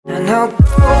No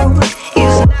gold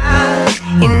is not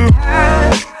in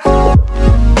her.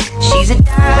 She's a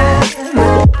diamond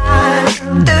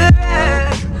under.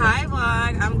 Hi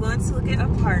vlog, I'm going to look at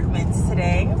apartments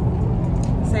today.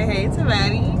 Say hey to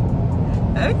Maddie.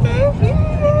 Okay,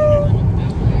 period.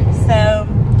 So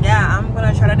yeah, I'm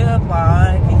gonna try to do a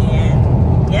vlog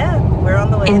and yeah, we're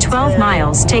on the way. In 12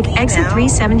 miles, take exit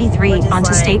 373 onto like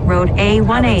State Road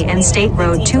A1A and State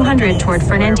Road 200 toward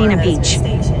Fernandina Beach.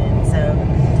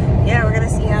 Yeah, we're gonna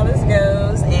see how this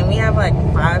goes, and we have like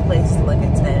 5 places to look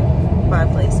at today. 5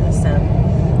 places, so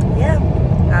yeah,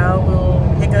 I will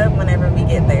pick up whenever we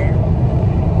get there.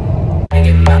 I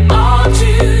give my all to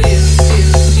you,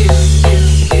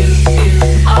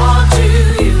 all to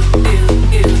you,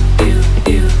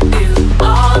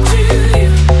 all to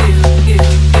you,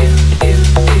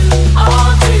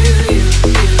 all to you.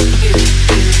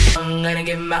 I'm gonna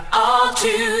give my all to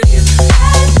you.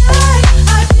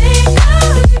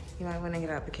 You might want to get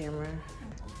out the camera.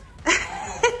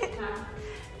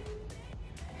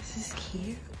 This is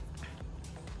cute.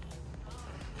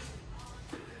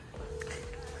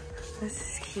 This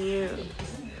is cute.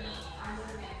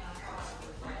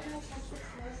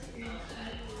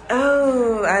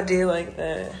 Oh, I do like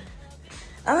that.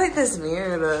 I like this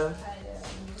mirror though.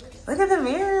 Look at the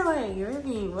mirror, like,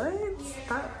 really, what?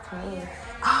 Stop playing.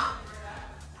 Oh.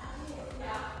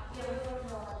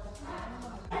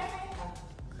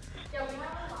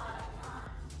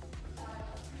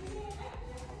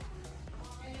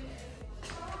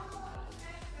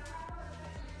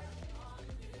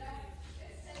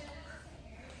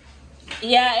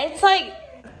 Yeah, it's like.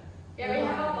 Yeah, we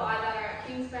have a lot that are at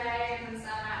Kings Bay and some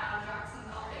at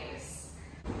Jacksonville Base.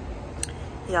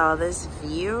 Y'all, this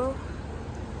view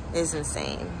is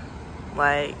insane.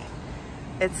 Like,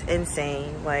 it's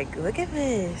insane. Like, look at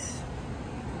this.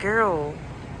 Girl,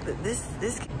 this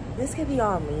could be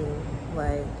all me.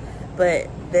 Like, but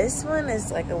this one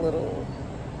is like a little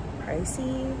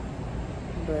pricey,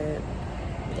 but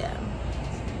yeah.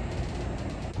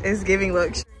 It's giving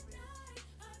luxury.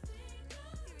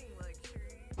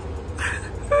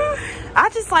 I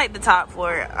just like the top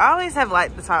floor. I always have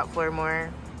liked the top floor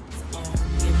more.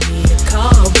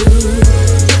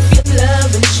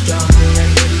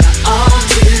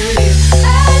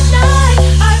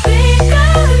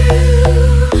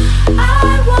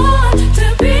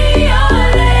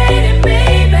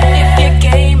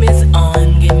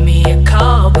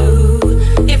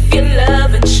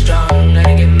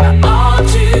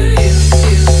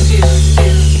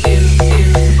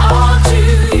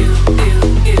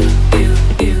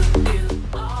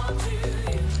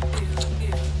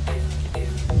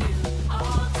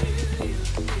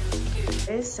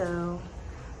 So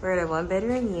we're at a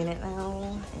 1-bedroom unit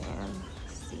now, and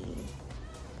let's see.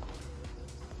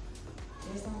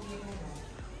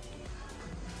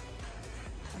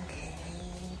 Okay.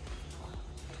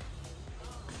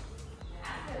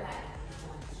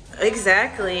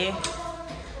 Exactly.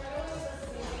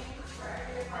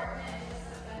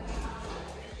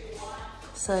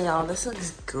 So y'all, this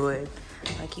looks good.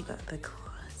 Like, you got the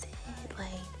closet, like,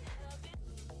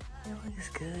 it looks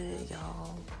good,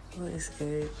 y'all. Looks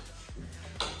good.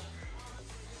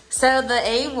 So the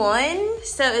A1,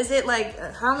 so is it like,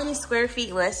 how many square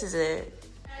feet less is it?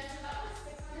 It's about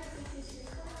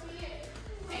 656 square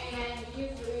feet, and you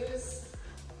lose.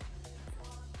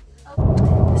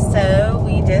 So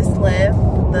we just left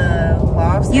the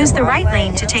loft. Use the right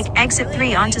lane to take exit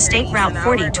 3 onto State Route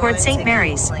 40 toward St.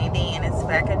 Mary's. Landing, and it's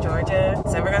back in Georgia.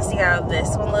 So we're gonna see how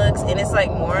this one looks, and it's like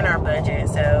more in our budget.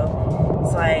 So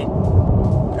it's like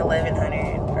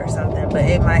 1,100 or something, but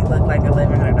it might look like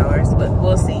 $1,100, but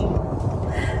we'll see.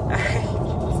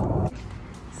 Alright.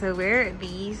 So we're at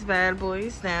these bad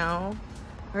boys now.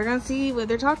 We're gonna see what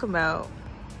they're talking about.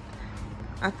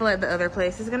 I feel like the other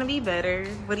place is gonna be better.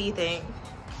 What do you think?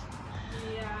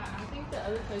 Yeah, I think the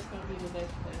other place is gonna be the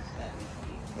best place that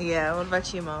we see. Yeah, what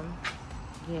about you, Mom?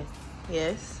 Yes.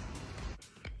 Yes?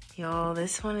 Y'all,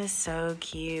 this one is so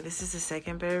cute. This is the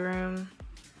 2nd bedroom.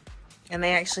 And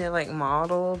they actually have like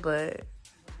model, but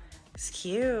it's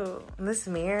cute. And this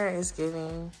mirror is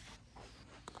giving.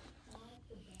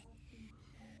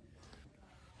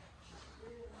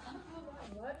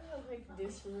 Why do I like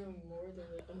this room more than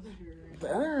the other room? The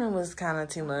other room was kind of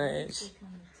too much.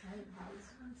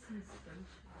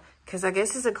 Cause I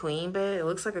guess it's a queen bed. It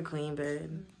looks like a queen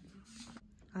bed.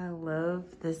 I love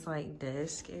this like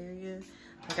desk area.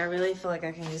 Like, I really feel like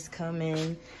I can just come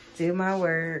in, do my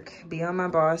work, be on my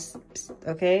boss,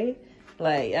 okay?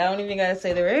 Like, I don't even gotta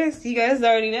say the rest. You guys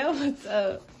already know what's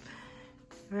up.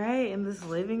 Right, in this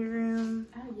living room.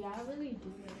 Yeah, I really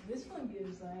do. This one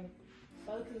gives like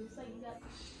focus. Like, you got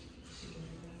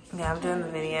Yeah, I'm doing the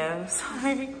video.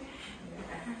 Sorry.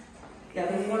 Yeah,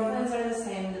 the floor plans are the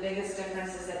same. The biggest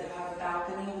difference is that you have a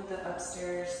balcony with the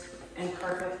upstairs and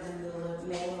carpet in the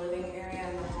main living area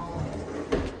and the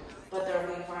hallway. But there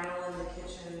will be vinyl in the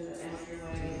kitchen, the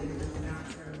entryway, and the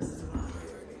bathrooms and the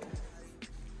laundry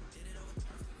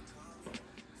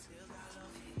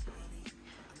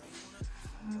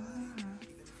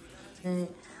area.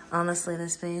 Honestly,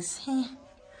 this space,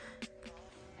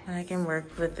 I can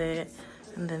work with it.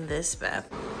 And then this bath.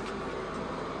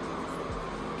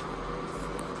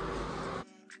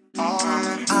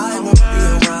 I won't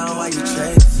be around while you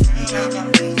chase.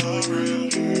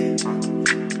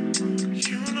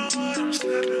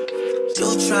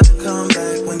 You'll try to come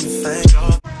back when you faint.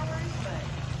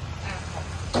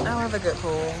 I'll have a good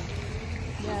pool.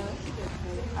 Yeah, that's a good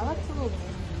pool. I like the little.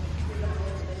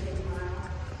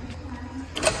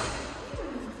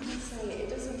 It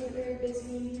doesn't get very busy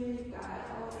in here. You've got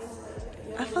all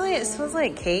these I feel like it smells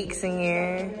like cakes in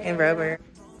here and rubber.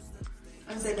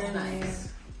 It's nice.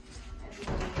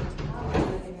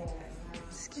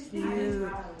 It's cute.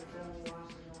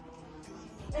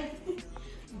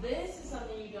 This is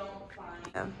something you don't find.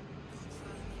 Yeah.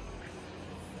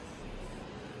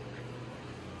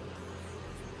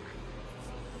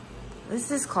 This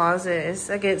is closet. It's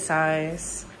a good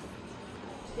size.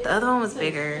 The other one was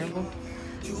bigger.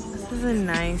 This is a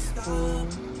nice pool.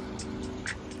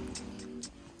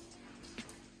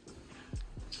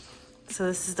 So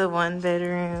this is the 1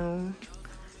 bedroom.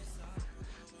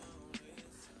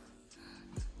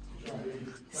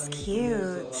 It's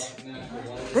cute.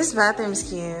 This bathroom's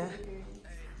cute.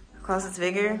 Closet's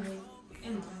bigger?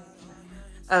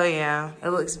 Oh yeah, it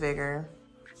looks bigger.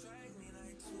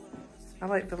 I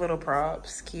like the little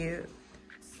props, cute.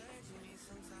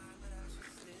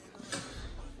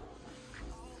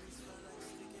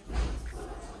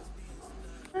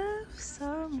 Love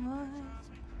someone,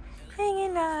 and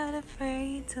you're not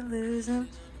afraid to lose them.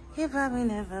 You probably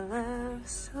never loved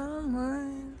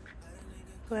someone.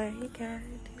 What you gotta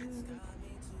do.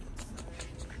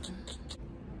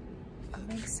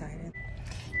 I'm excited.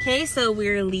 Okay, so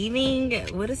we're leaving.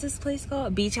 What is this place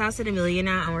called? Beach House at Amelia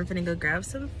now, and we're gonna go grab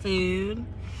some food.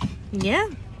 Yeah.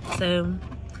 So,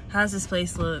 how's this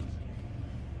place look,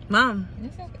 Mom?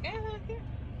 This is, I like it.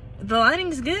 The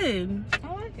lighting's good.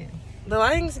 I like it. The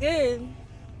lighting's good.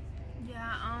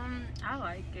 Yeah, I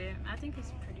like it. I think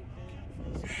it's pretty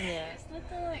good. Yeah. It's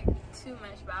nothing like too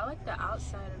much, but I like the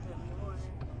outside of it more.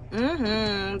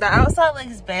 Mm-hmm. The outside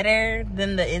looks better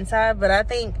than the inside, but I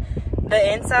think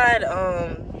the inside,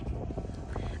 I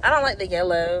don't like the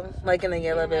yellow, like in the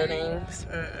yellow buildings.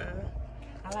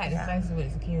 I like the place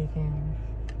with security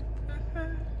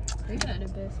camera. We got the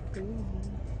best food.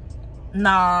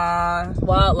 Nah,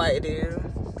 Wildlight do.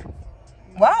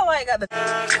 Wildlight got the.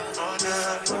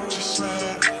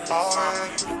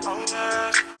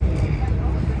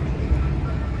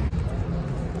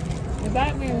 The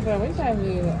Batman, so we try to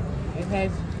it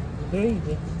has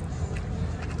breathing.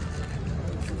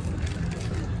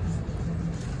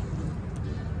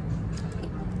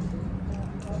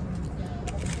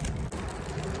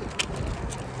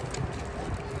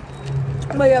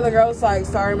 But yeah, the girl's like,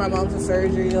 sorry, my mom's in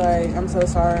surgery. Like, I'm so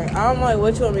sorry. I'm like,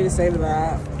 what you want me to say to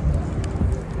that?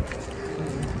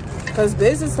 Because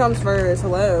business comes first.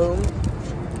 Hello.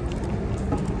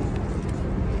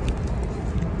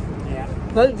 Yeah.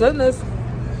 Thank goodness.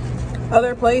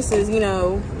 Other places, you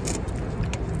know,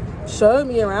 showed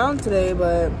me around today,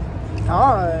 but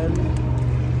God.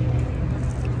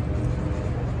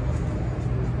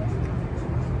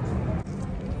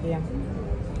 Yeah.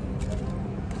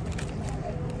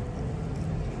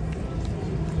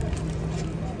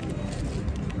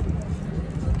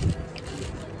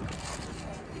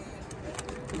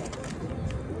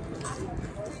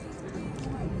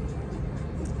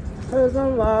 Because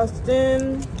I'm lost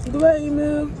in the way you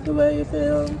move, the way you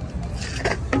feel.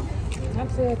 I'm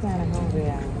still kind of hungry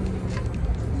out.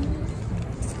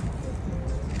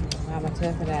 I'm gonna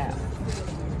tough it out.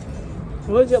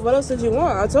 What else did you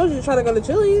want? I told you to try to go to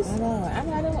Chili's. I know. I'm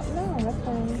not. No, that's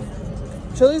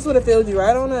fine. Chili's would have filled you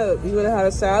right on up. You would have had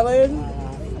a salad.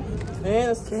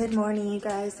 And Good morning, you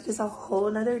guys. It is a whole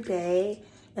nother day,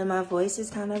 and my voice is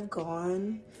kind of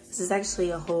gone. This is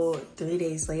actually a whole 3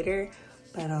 days later.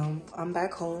 But I'm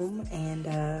back home, and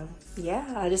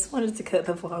yeah, I just wanted to cut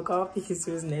the vlog off because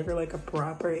it was never like a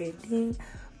proper ending.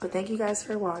 But thank you guys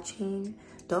for watching.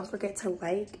 Don't forget to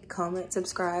like, comment,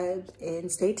 subscribe,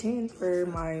 and stay tuned for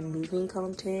my moving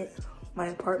content, my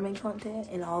apartment content,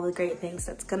 and all the great things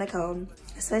that's gonna come,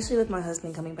 especially with my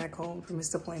husband coming back home from his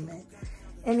deployment.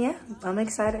 And yeah, I'm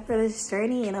excited for this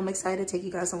journey and I'm excited to take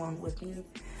you guys along with me.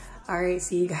 All right,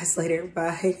 see you guys later.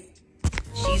 Bye.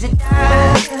 She's a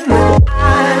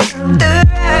diamond.